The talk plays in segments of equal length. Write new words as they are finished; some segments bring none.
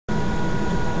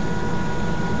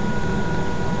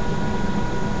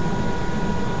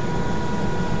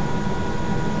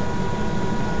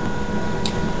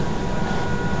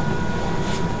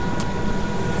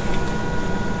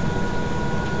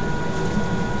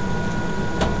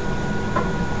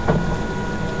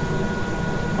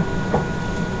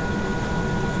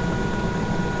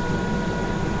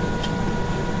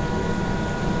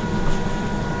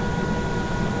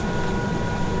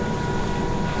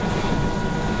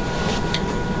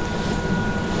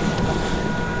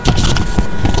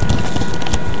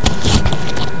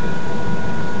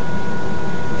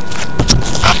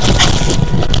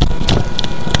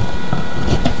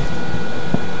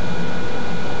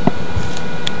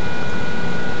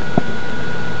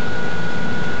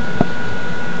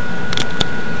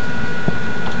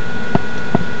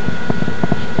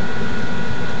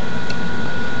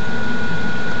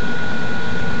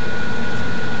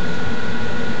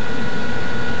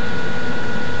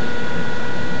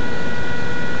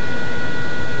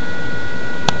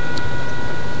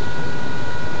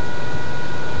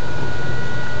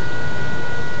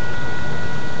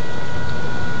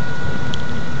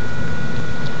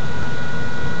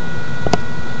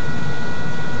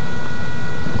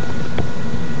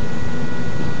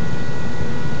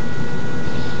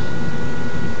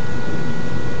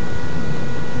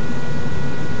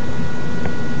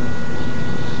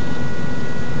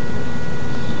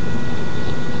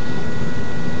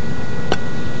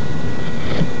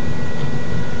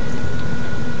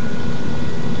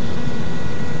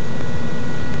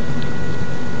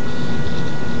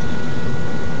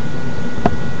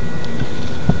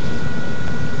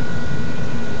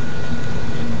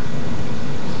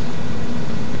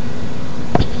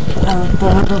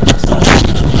Looks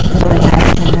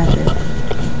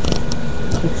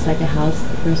like a house,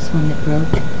 the first one that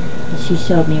broke. And she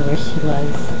showed me where she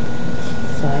was,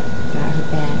 so I got her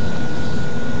back.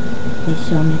 They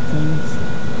show me things.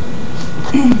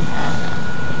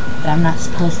 But I'm not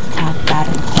supposed to talk about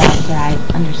it until after I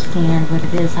understand what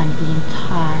it is I'm being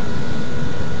taught.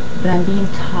 But I'm being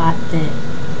taught that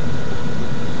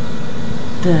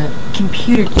the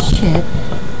computer chip,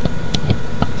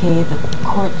 okay, the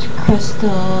quartz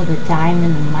crystal, the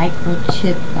diamond, the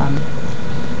microchip,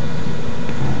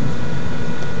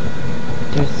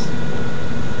 there's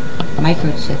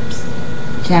microchips,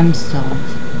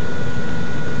 gemstones.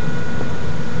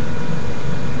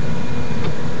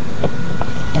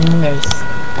 And then there's,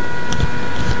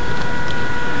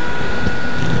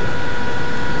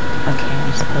 okay,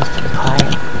 I'm supposed to be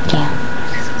quiet. Damn.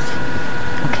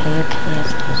 Okay, I'm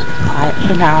supposed to be quiet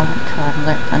for now until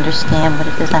I understand what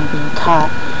it is I'm being taught.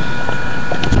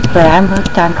 But I'm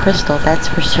hooked on crystal, that's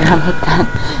for sure. I'm hooked on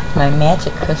my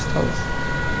magic crystals.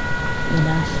 You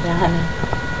know, Shiana.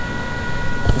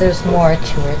 There's more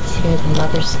to her too, the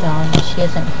Mother Stone. She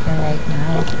isn't here right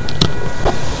now.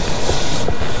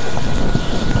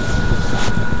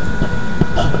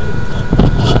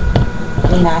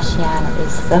 Shiana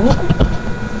is so.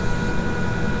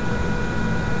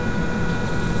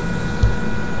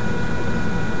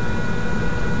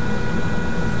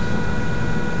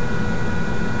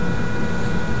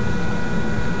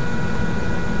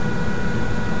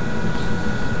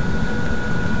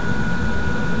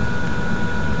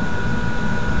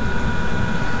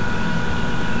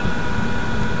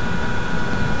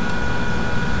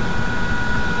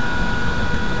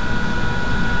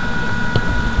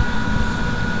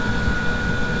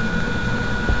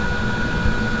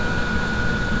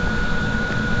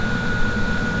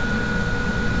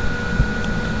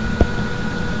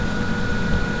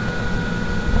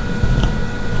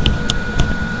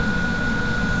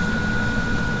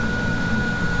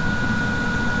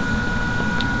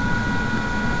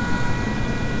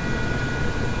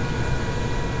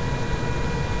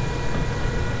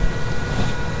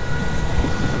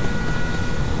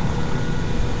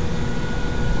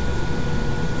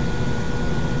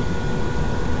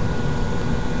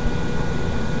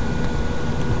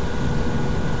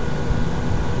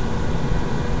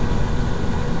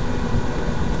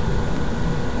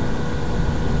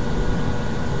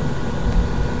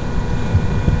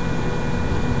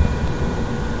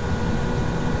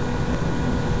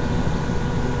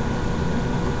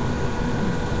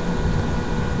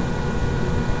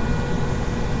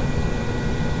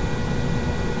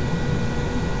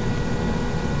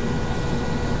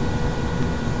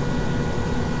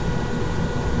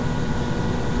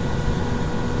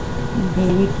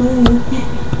 Baby blue,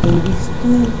 baby's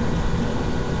blue.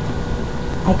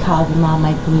 I call them all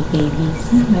my blue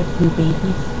babies, my blue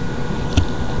babies.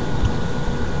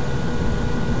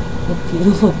 The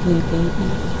beautiful blue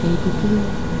babies, baby blue.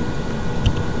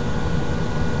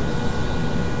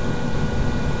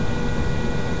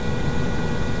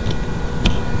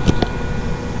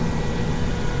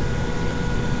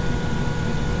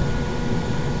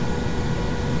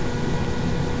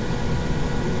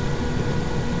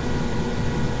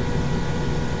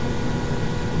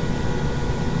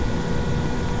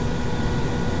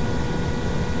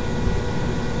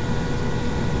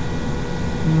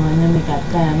 And then we got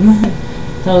them,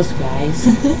 those guys.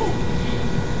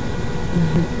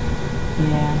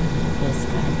 Yeah, those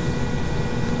guys.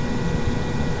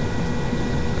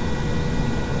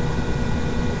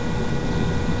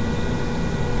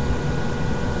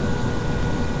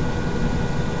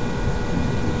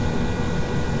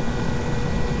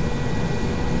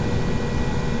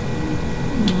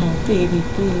 Oh, baby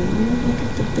blue, look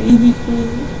at the baby blue.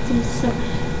 There's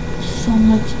so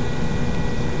much.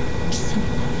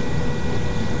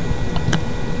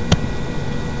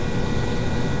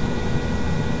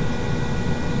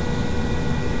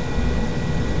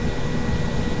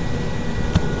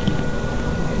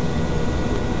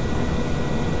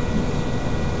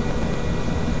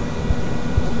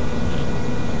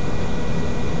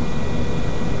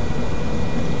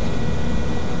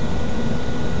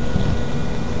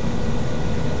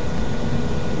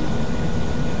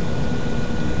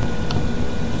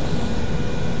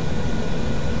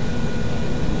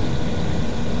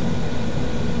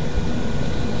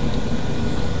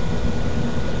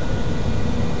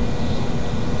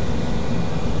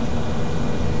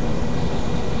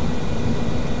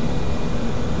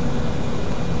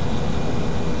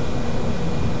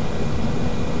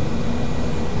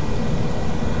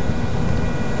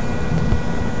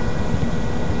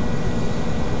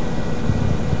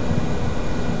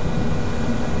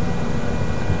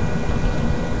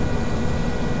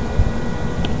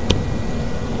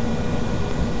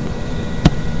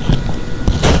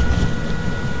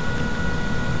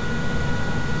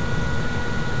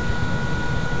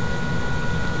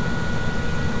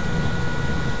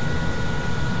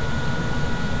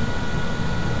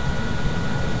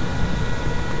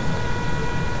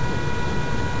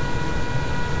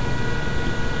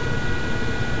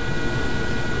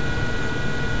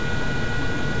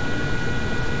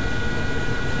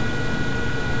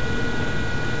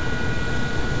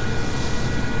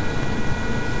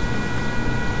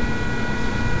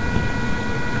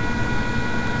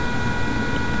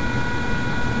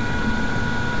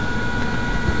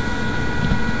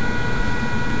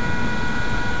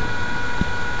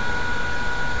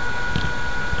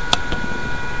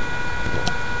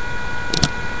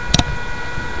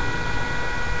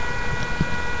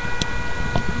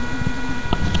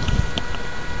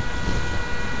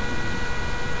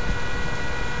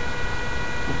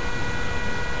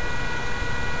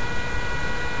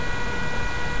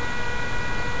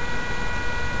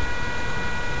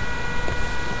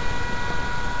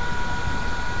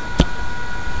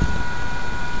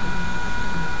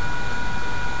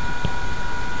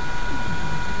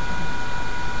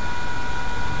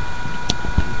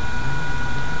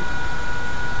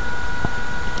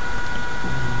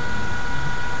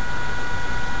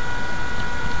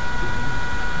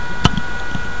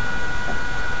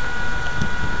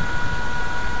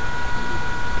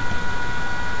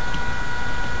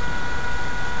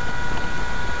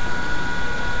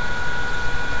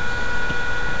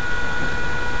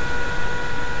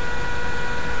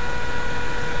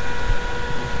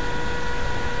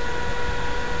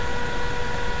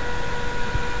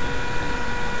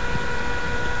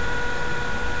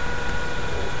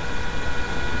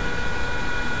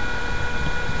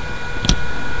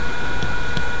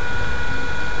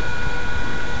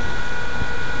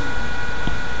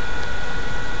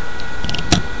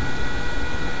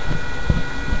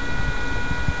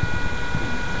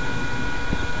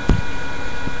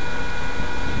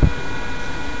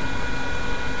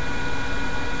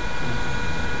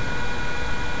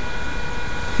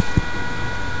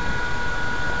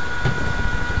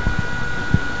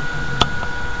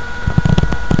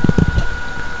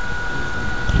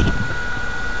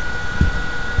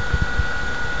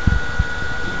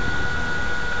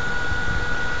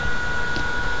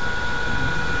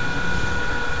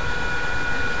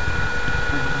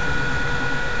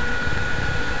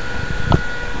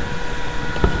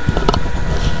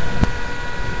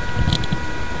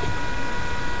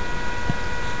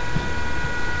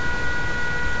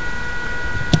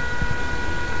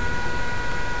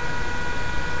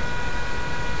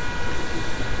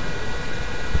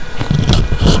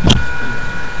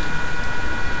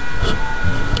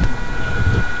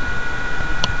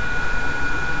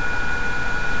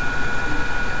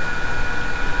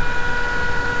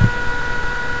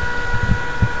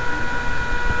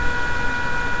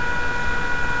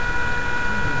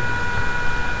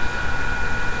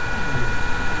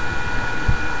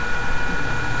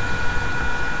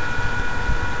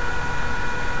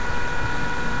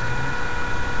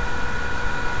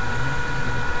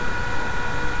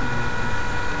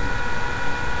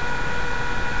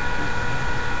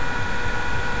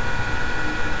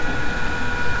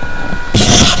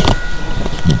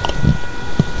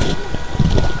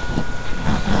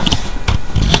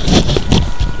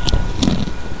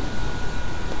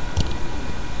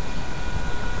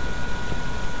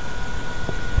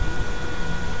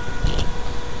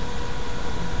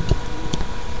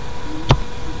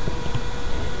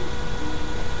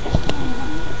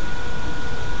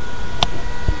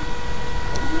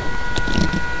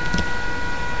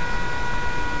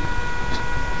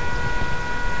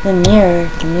 the mirror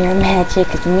magic.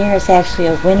 The mirror is actually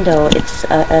a window. It's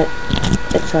a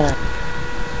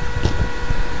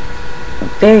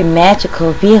very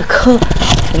magical vehicle.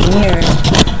 The mirror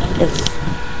is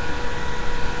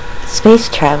space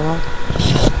travel.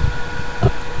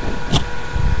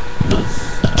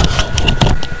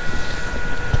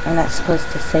 I'm not supposed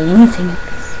to say anything at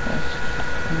this point.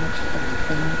 I'm not supposed to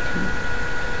say anything.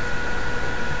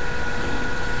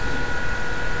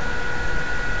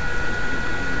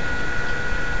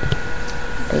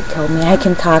 They told me I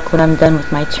can talk when I'm done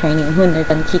with my training, when they're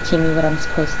done teaching me what I'm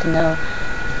supposed to know.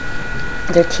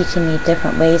 They're teaching me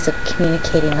different ways of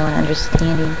communicating and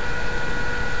understanding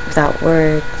without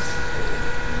words.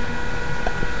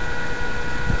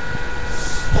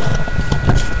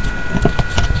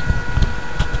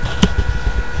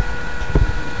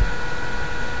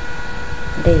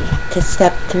 To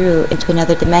step through into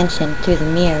another dimension through the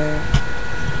mirror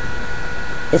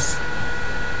is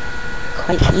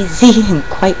quite easy and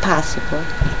quite possible.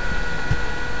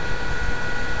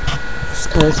 I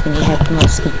suppose when you have the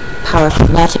most powerful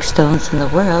magic stones in the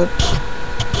world.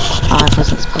 Oh, I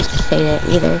wasn't supposed to say that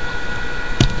either.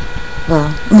 Well,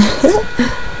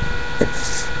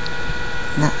 it's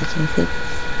not like anything.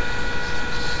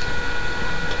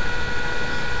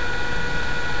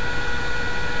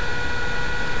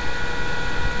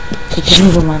 They didn't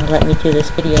even want to let me do this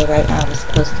video right now. I was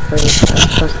supposed to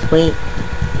wait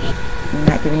and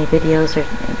not do any videos or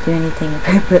do anything,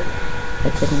 but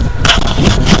it didn't.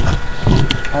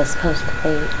 I was supposed to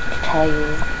wait to tell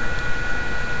you,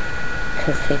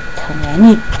 because they tell me I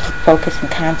need to focus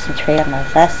and concentrate on my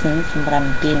lessons and what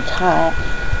I'm being taught,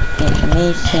 the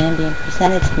information being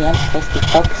presented to me. I'm supposed to be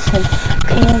focusing.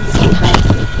 Okay, sometimes I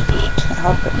can't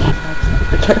help it. I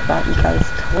forget about you guys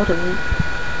totally.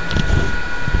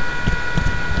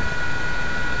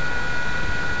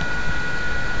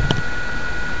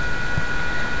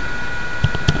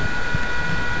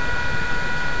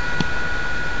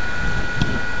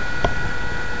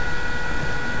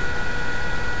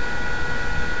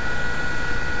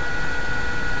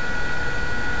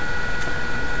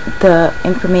 The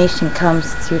information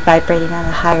comes through vibrating on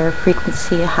a higher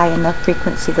frequency, a high enough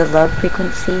frequency, the love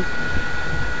frequency.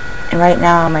 And right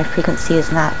now my frequency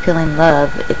is not feeling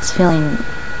love, it's feeling,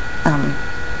 my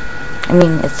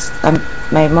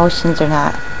emotions are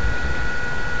not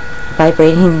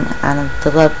vibrating on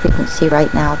the love frequency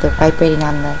right now. They're vibrating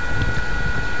on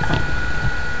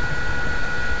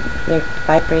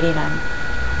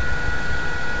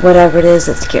whatever it is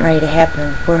that's getting ready to happen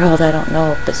in the world. I don't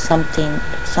know, but something's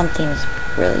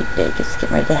really big is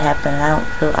getting ready to happen, and I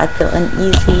feel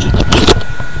uneasy,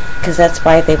 because that's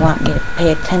why they want me to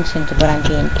pay attention to what I'm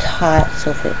being taught,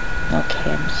 so that,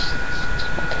 okay, I'm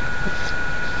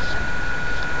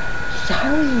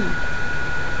sorry.